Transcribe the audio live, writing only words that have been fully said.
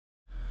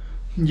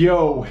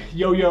Yo.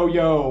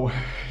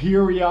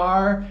 Here we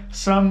are.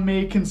 Some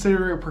may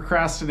consider it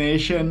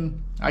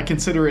procrastination. I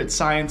consider it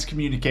science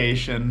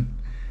communication.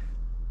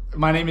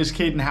 My name is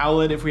Caden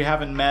Howlett. If we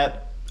haven't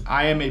met,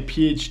 I am a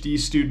PhD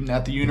student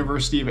at the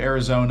University of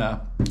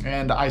Arizona,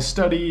 and I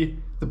study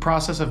the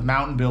process of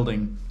mountain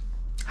building.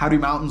 How do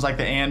mountains like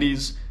the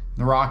Andes,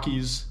 the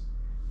Rockies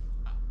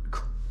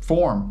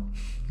form?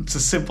 It's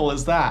as simple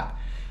as that.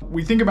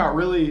 We think about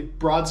really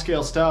broad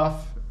scale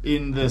stuff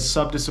in this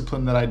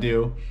subdiscipline that I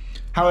do.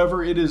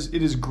 However, it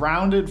is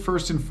grounded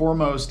first and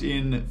foremost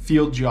in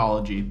field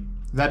geology.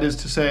 That is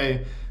to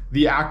say,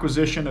 the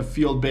acquisition of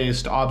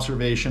field-based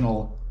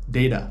observational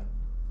data.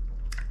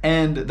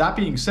 And that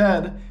being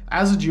said,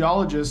 as a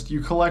geologist, you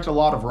collect a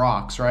lot of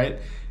rocks, right?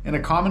 And a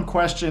common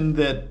question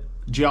that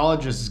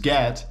geologists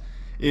get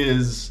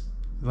is,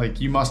 like,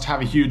 you must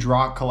have a huge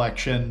rock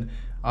collection.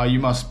 You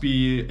must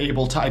be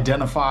able to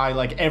identify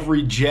like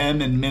every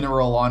gem and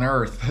mineral on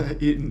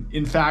Earth.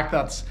 In fact,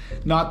 that's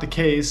not the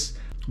case,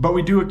 but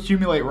we do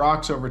accumulate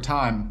rocks over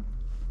time.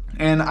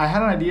 And I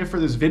had an idea for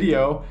this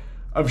video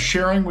of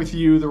sharing with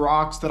you the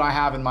rocks that I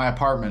have in my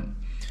apartment.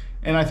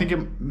 And I think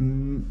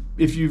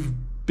if you've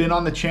been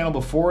on the channel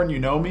before and you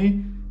know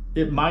me,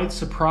 it might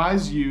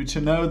surprise you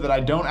to know that I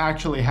don't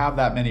actually have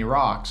that many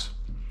rocks.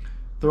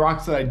 The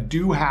rocks that I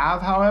do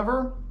have,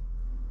 however,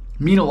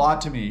 mean a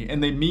lot to me,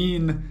 and they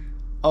mean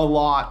a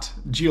lot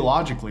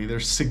geologically.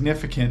 They're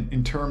significant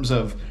in terms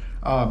of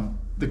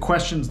the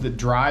questions that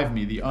drive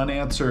me, the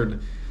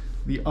unanswered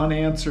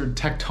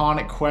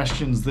tectonic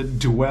questions that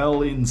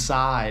dwell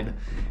inside.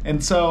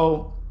 And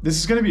so this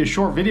is going to be a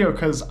short video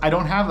because I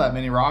don't have that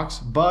many rocks,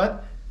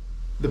 but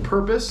the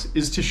purpose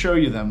is to show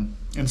you them.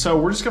 And so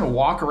we're just going to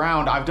walk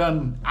around. I've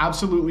done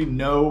absolutely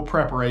no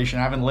preparation.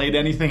 I haven't laid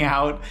anything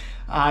out.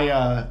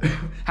 I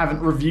haven't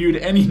reviewed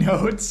any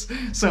notes.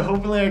 So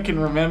hopefully I can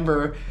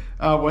remember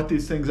what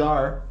these things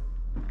are.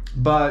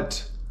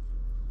 But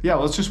yeah,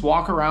 let's just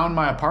walk around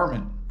my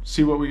apartment,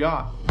 see what we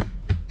got.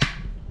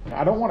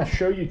 I don't want to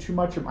show you too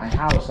much of my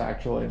house,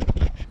 actually.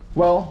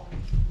 Well,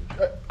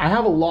 I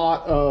have a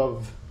lot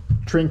of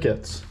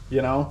trinkets,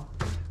 you know,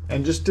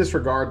 and just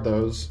disregard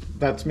those.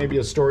 That's maybe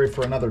a story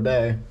for another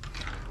day.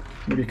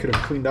 Maybe could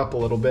have cleaned up a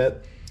little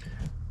bit.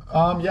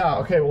 Yeah,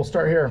 okay, we'll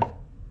start here.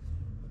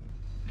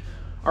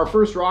 Our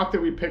first rock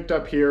that we picked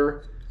up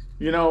here,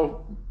 you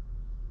know,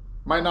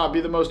 might not be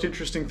the most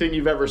interesting thing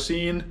you've ever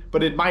seen,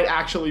 but it might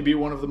actually be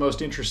one of the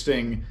most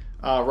interesting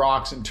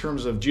rocks in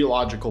terms of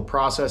geological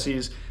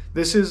processes.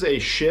 This is a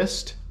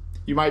schist.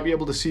 You might be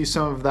able to see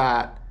some of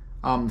that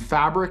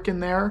fabric in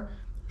there.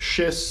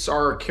 Schists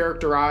are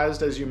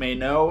characterized, as you may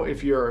know,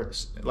 if you're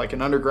like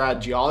an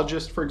undergrad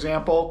geologist, for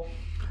example,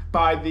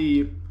 by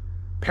the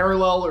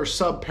parallel or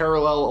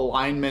sub-parallel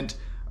alignment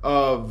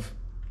of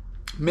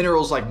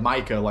minerals like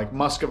mica, like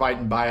muscovite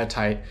and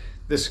biotite.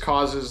 This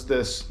causes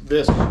this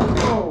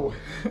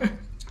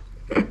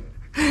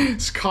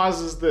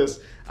causes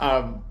this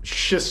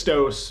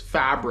schistose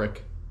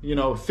fabric, you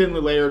know,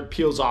 thinly layered,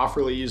 peels off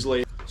really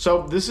easily.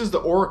 So this is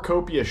the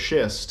Orocopia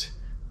Schist.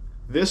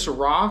 This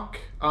rock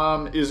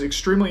is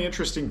extremely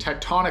interesting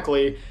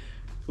tectonically.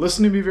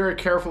 Listen to me very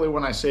carefully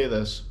when I say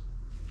this.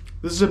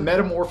 This is a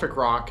metamorphic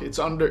rock. It's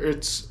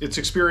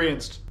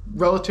experienced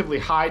relatively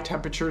high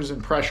temperatures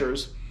and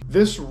pressures.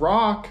 This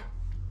rock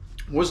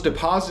was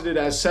deposited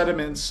as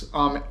sediments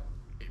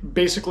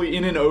basically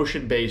in an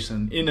ocean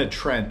basin, in a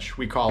trench,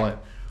 we call it.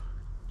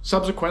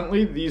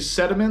 Subsequently, these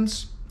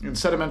sediments and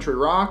sedimentary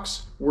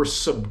rocks were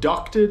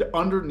subducted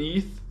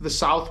underneath the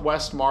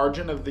southwest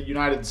margin of the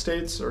United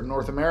States or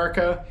North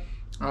America,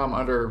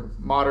 under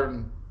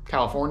modern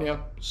California,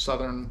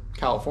 Southern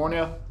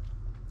California,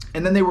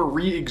 and then they were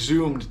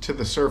re-exhumed to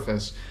the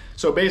surface.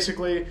 So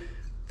basically,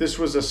 this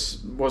was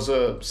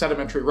a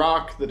sedimentary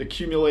rock that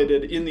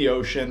accumulated in the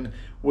ocean,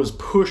 was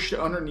pushed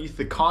underneath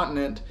the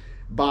continent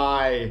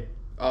by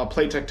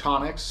plate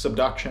tectonics,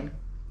 subduction,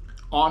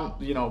 on,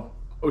 you know,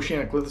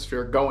 oceanic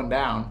lithosphere going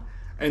down,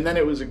 and then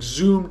it was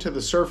exhumed to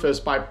the surface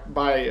by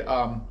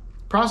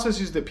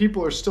processes that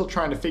people are still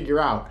trying to figure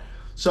out.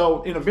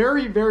 So in a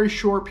very, very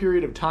short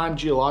period of time,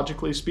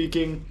 geologically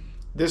speaking,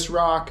 this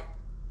rock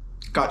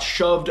got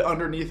shoved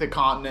underneath the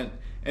continent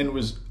and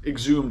was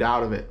exhumed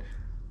out of it.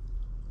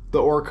 The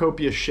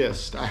Orocopia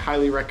Schist. I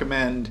highly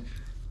recommend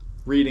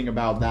reading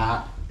about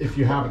that if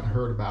you haven't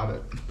heard about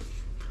it.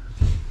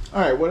 All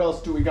right, what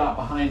else do we got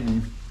behind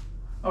me?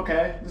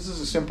 Okay, this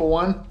is a simple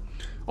one.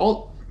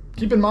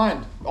 Keep in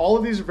mind, all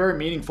of these are very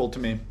meaningful to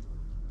me.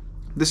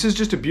 This is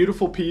just a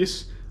beautiful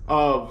piece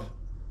of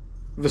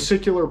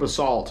vesicular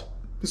basalt.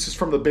 This is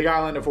from the Big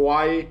Island of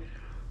Hawaii.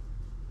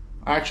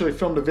 I actually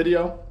filmed a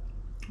video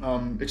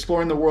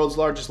exploring the world's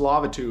largest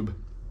lava tube.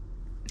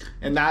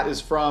 And that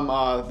is from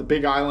the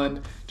Big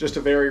Island, just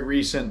a very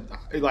recent,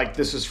 like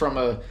this is from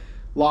a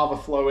lava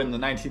flow in the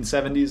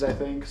 1970s, I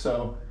think.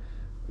 So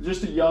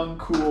just a young,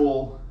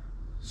 cool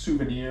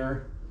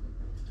souvenir.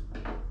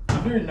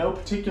 I'm doing no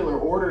particular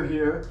order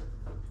here.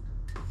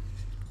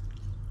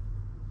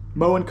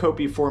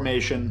 Moenkopi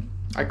Formation.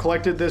 I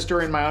collected this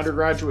during my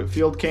undergraduate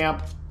field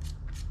camp.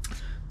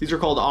 These are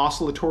called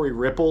oscillatory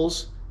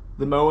ripples.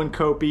 The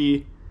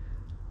Moenkopi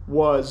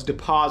was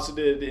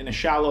deposited in a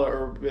shallow,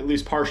 or at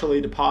least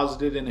partially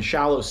deposited in a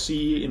shallow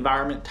sea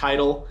environment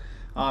tidal.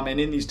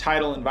 And in these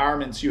tidal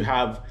environments, you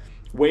have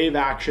wave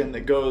action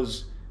that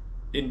goes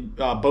in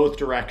both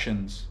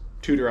directions,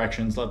 two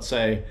directions, let's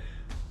say,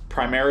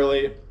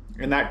 primarily.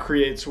 And that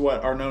creates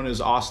what are known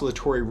as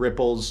oscillatory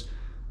ripples.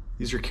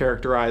 These are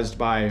characterized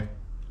by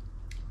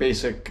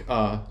basic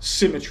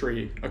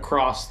symmetry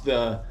across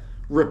the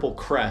ripple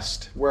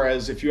crest.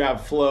 Whereas if you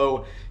have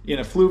flow in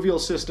a fluvial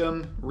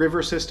system,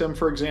 river system,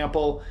 for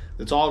example,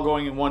 that's all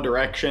going in one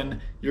direction,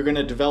 you're going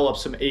to develop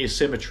some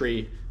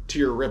asymmetry to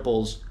your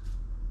ripples.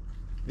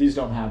 These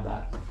don't have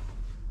that.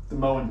 The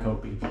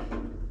Moenkopi.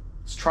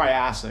 It's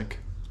Triassic,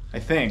 I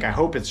think. I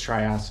hope it's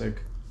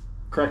Triassic.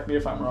 Correct me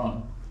if I'm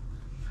wrong.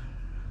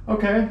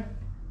 Okay.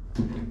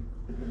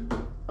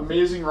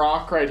 Amazing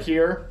rock right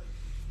here.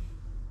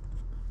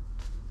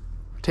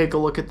 Take a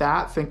look at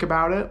that. Think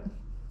about it.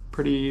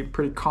 Pretty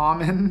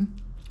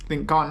common.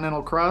 Think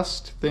continental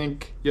crust.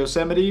 Think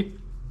Yosemite.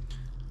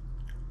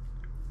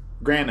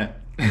 Granite.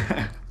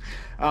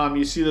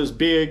 You see those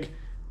big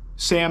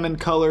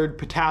salmon-colored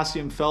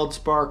potassium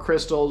feldspar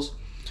crystals.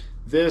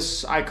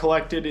 This I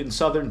collected in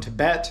southern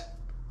Tibet.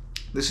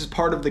 This is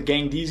part of the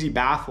Gangdese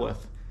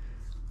batholith.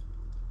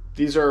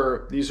 These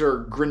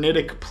are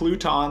granitic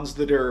plutons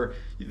that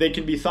they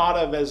can be thought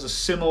of as a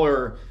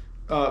similar,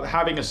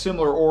 having a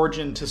similar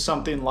origin to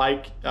something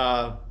like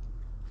the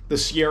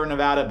Sierra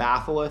Nevada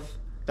batholith.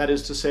 That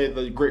is to say,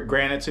 the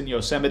granites in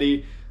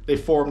Yosemite. They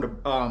formed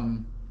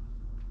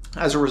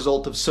as a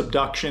result of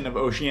subduction of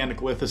oceanic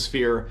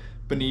lithosphere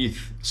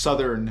beneath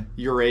southern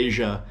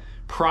Eurasia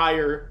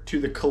prior to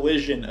the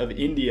collision of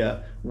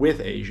India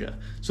with Asia.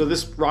 So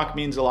this rock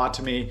means a lot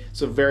to me.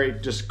 It's a very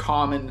just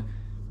common,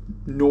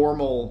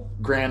 normal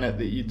granite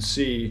that you'd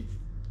see,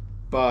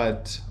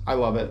 but I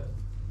love it.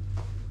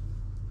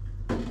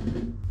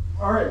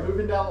 All right,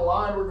 moving down the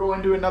line, we're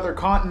going to another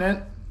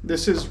continent.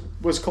 This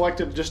was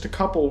collected just a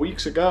couple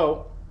weeks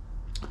ago.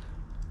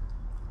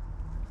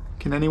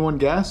 Can anyone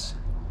guess?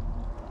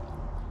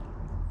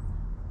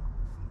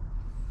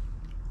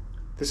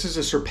 This is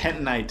a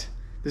serpentinite.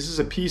 This is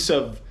a piece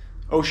of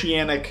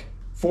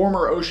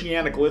former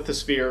oceanic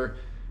lithosphere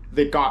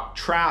that got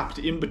trapped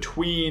in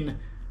between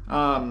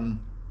the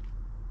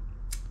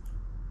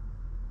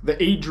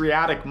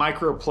Adriatic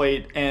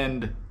microplate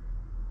and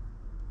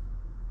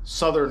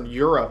southern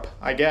Europe,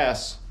 I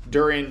guess,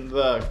 during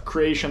the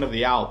creation of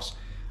the Alps.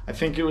 I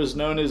think it was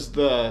known as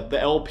the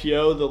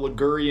LPO, the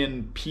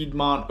Ligurian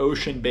Piedmont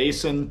Ocean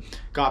Basin,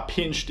 got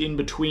pinched in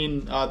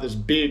between this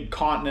big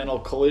continental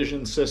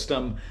collision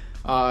system.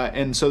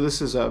 And so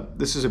this is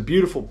a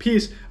beautiful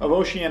piece of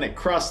oceanic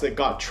crust that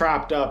got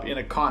trapped up in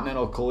a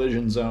continental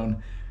collision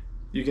zone.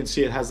 You can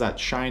see it has that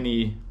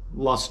shiny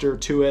luster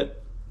to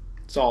it.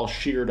 It's all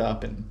sheared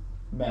up and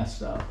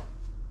messed up.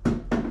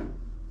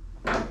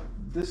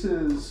 This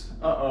is,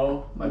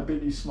 my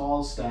Biggie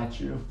Smalls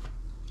statue.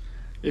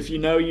 If you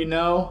know, you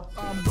know.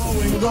 I'm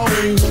going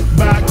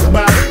back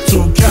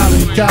to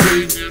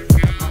Cali.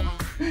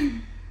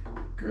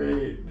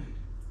 Great.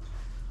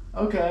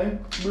 Okay,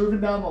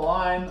 moving down the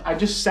line. I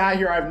just sat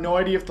here. I have no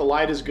idea if the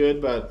light is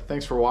good, but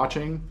thanks for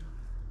watching.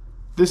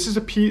 This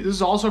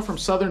is also from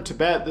southern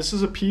Tibet. This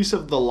is a piece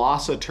of the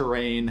Lhasa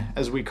terrane,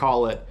 as we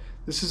call it.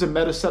 This is a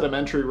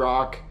metasedimentary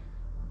rock,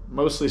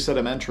 mostly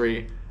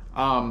sedimentary.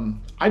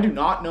 I do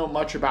not know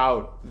much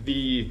about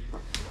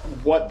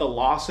what the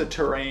Lhasa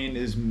terrane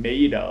is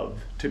made of,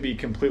 to be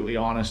completely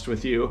honest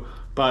with you,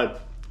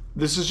 but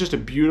this is just a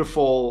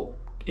beautiful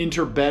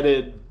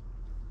interbedded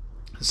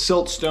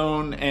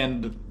siltstone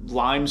and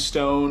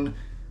limestone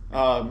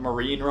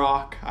marine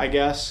rock, I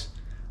guess.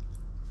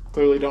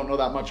 Clearly don't know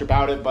that much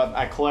about it, but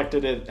I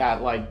collected it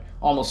at like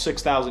almost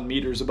 6,000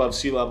 meters above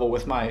sea level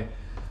with my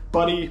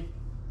buddy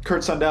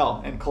Kurt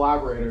Sundell and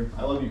collaborator.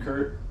 I love you,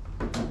 Kurt.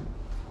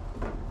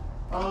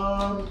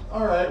 All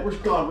right,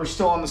 we're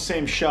still on the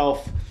same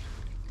shelf.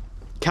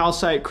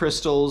 Calcite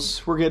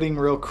crystals. We're getting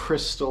real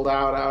crystalled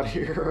out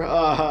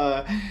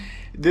here.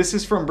 This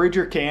is from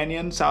Bridger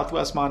Canyon,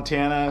 Southwest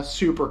Montana.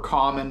 Super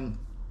common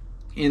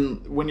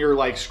when you're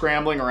like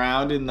scrambling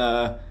around in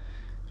the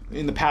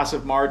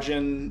passive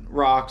margin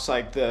rocks,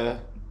 like the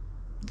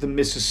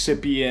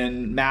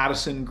Mississippian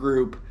Madison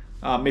group,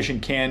 Mission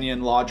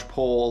Canyon,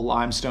 Lodgepole,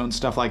 limestone,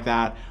 stuff like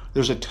that.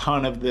 There's a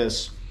ton of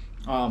this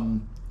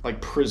like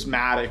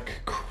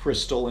prismatic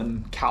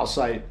crystalline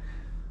calcite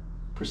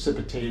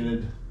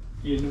precipitated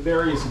in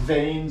various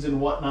veins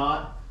and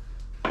whatnot.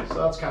 So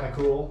that's kind of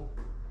cool.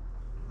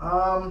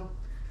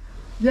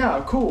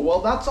 Yeah, cool.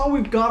 Well, that's all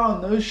we've got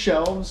on those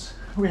shelves.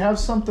 We have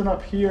something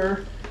up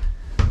here.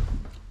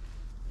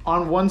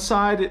 On one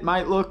side, it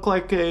might look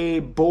like a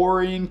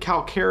boring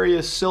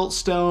calcareous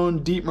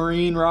siltstone, deep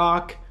marine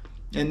rock.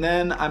 And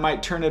then I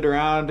might turn it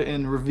around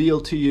and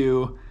reveal to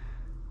you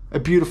a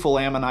beautiful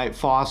ammonite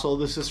fossil.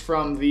 This is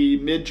from the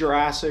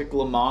mid-Jurassic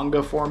La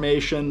Manga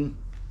Formation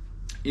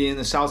in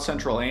the South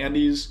Central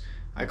Andes.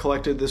 I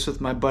collected this with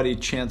my buddy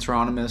Chance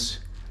Ronimus.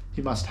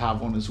 He must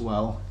have one as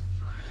well.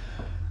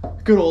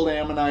 Good old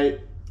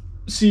ammonite.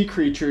 Sea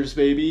creatures,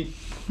 baby.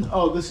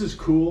 Oh, this is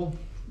cool.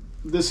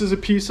 This is a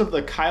piece of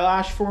the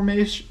Kailas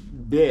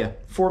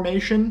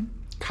formation,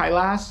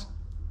 Kailas,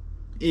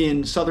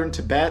 in southern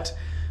Tibet.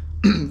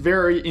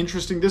 Very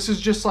interesting. This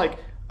is just like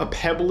a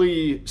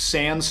pebbly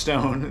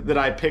sandstone that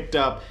I picked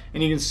up,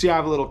 and you can see I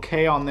have a little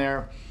K on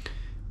there.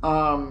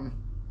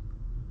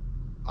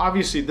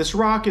 Obviously, this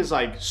rock is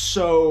like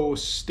so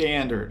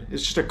standard.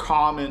 It's just a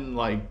common,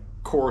 like,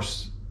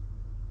 coarse,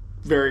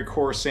 very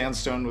coarse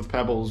sandstone with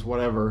pebbles,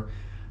 whatever.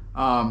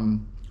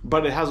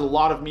 But it has a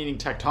lot of meaning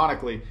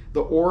tectonically.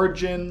 The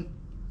origin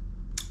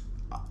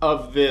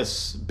of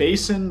this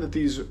basin that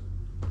these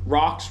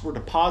rocks were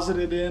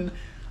deposited in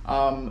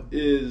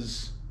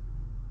is,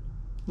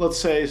 let's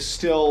say,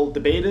 still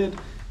debated.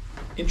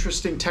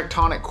 Interesting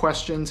tectonic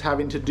questions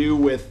having to do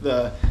with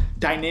the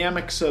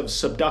dynamics of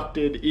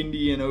subducted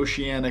Indian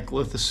oceanic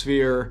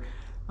lithosphere.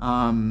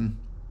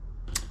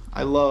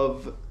 I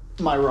love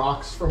my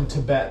rocks from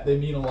Tibet. They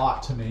mean a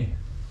lot to me.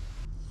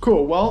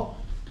 Cool. Well,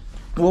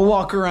 we'll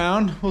walk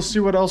around. We'll see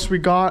what else we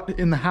got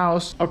in the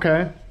house.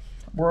 Okay,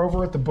 we're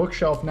over at the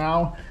bookshelf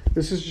now.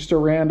 This is just a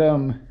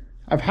random,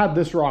 I've had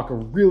this rock a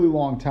really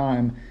long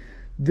time.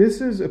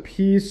 This is a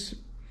piece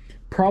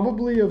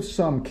probably of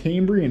some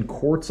Cambrian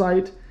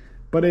quartzite,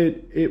 but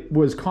it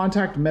was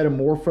contact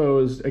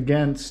metamorphosed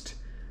against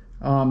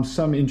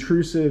some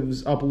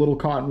intrusives up Little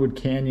Cottonwood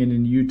Canyon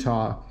in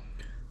Utah.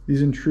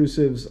 These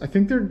intrusives, I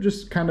think they're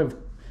just kind of,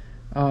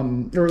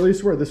 or at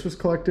least where this was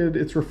collected,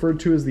 it's referred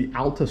to as the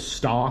Alta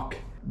stock.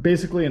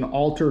 Basically an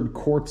altered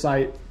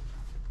quartzite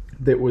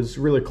that was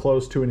really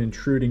close to an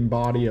intruding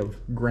body of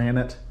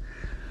granite.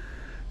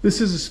 This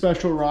is a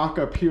special rock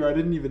up here. I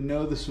didn't even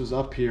know this was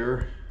up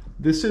here.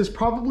 This is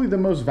probably the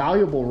most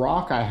valuable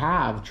rock I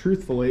have,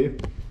 truthfully.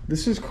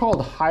 This is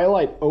called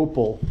highlight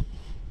opal,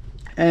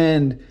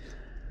 and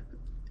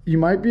you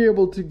might be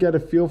able to get a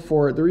feel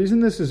for it. The reason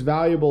this is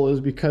valuable is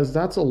because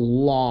that's a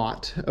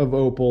lot of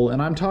opal,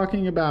 and I'm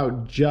talking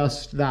about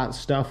just that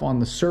stuff on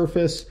the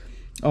surface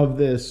of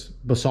this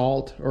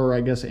basalt, or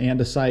I guess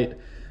andesite,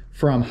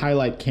 from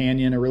Highlight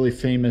Canyon, a really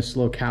famous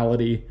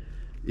locality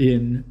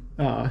in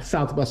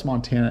southwest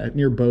Montana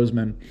near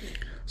Bozeman.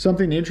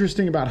 Something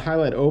interesting about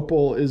highlight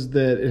opal is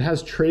that it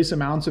has trace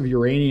amounts of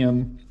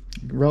uranium,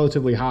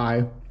 relatively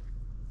high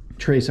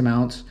trace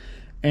amounts,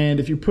 and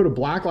if you put a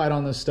black light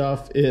on this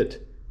stuff,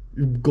 it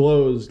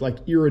glows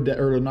like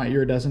not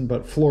iridescent,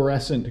 but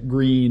fluorescent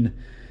green,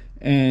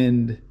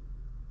 and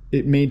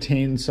it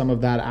maintains some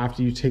of that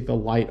after you take the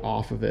light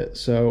off of it.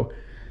 So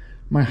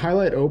my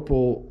highlight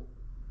opal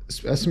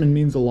specimen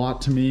means a lot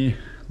to me.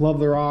 Love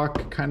the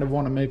rock, kind of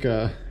want to make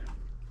a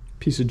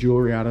piece of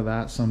jewelry out of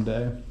that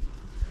someday.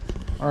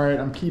 All right,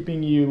 I'm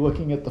keeping you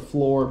looking at the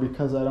floor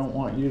because I don't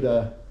want you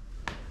to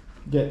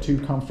get too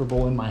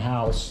comfortable in my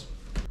house.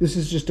 This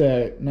is just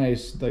a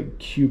nice, like,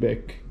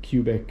 cubic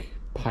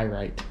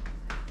pyrite.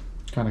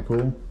 Kind of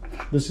cool.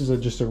 This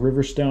is just a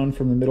river stone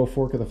from the Middle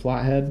Fork of the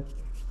Flathead,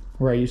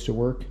 where I used to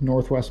work,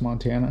 northwest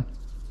Montana.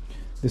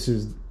 This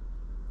is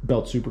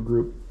Belt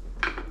Supergroup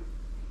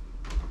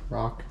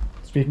rock.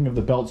 Speaking of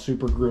the Belt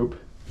Supergroup,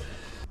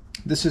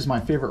 this is my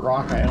favorite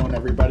rock I own,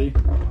 everybody.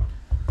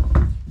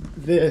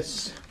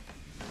 This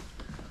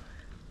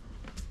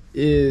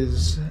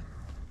is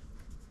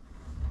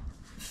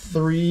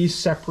 3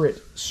 separate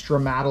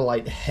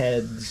stromatolite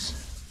heads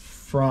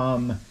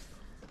from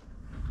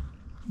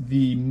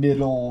the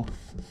middle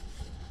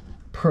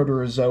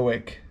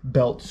Proterozoic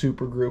belt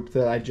supergroup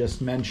that I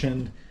just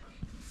mentioned.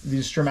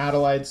 These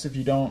stromatolites, if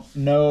you don't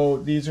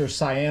know, these are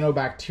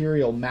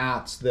cyanobacterial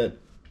mats that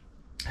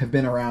have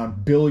been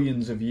around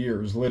billions of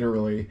years,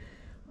 literally,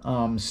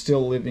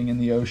 still living in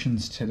the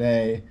oceans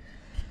today.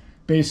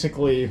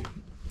 Basically,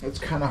 it's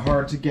kind of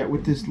hard to get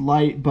with this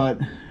light, but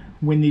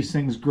when these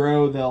things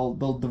grow,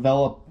 they'll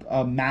develop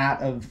a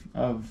mat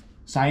of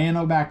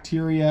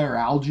cyanobacteria or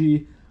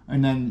algae,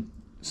 and then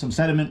some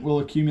sediment will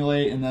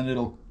accumulate, and then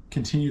it'll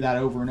continue that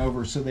over and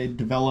over. So they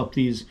develop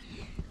these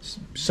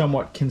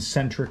somewhat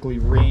concentrically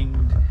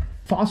ringed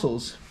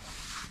fossils.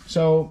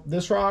 So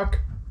this rock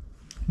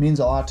means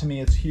a lot to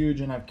me. It's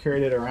huge, and I've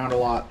carried it around a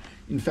lot.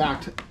 In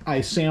fact,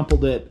 I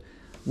sampled it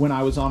when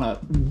I was on a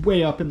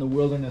way up in the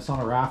wilderness on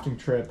a rafting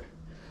trip,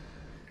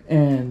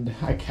 and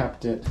I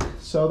kept it.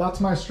 So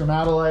that's my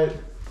stromatolite.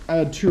 I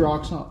had 2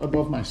 rocks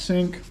above my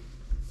sink.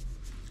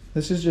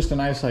 This is just a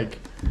nice, like,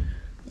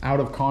 out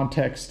of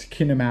context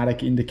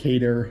kinematic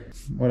indicator,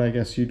 what I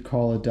guess you'd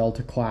call a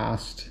delta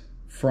clast,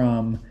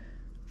 from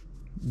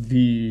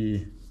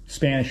the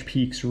Spanish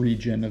Peaks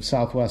region of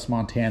southwest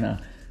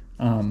Montana.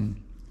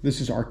 This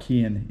is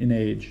Archean in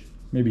age,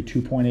 maybe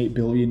 2.8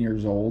 billion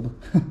years old.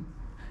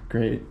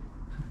 Great.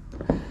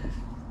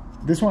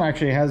 This one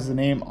actually has the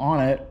name on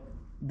it.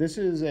 This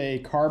is a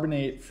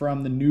carbonate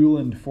from the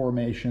Newland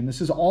Formation. This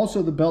is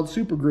also the Belt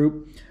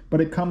Supergroup, but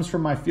it comes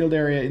from my field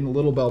area in the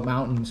Little Belt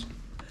Mountains.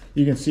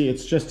 You can see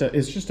it's just a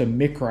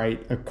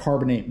micrite, a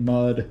carbonate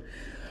mud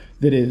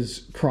that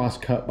is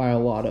cross-cut by a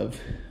lot of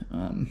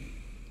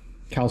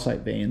calcite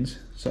veins.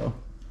 So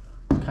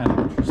kind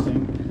of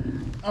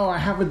interesting. Oh, I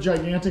have a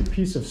gigantic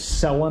piece of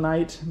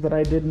selenite that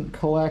I didn't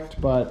collect,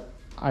 but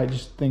I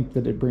just think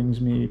that it brings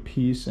me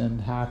peace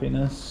and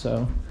happiness,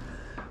 so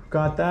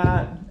got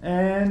that.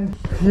 And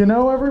you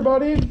know,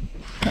 everybody,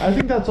 I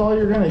think that's all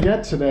you're gonna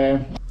get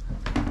today.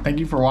 Thank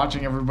you for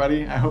watching,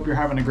 everybody. I hope you're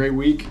having a great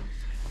week.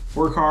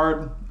 Work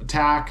hard,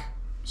 attack,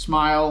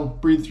 smile,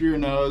 breathe through your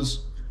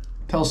nose,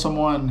 tell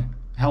someone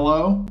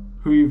hello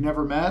who you've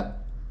never met,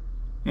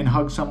 and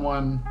hug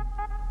someone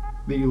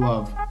that you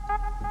love.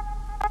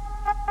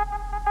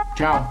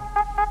 Ciao.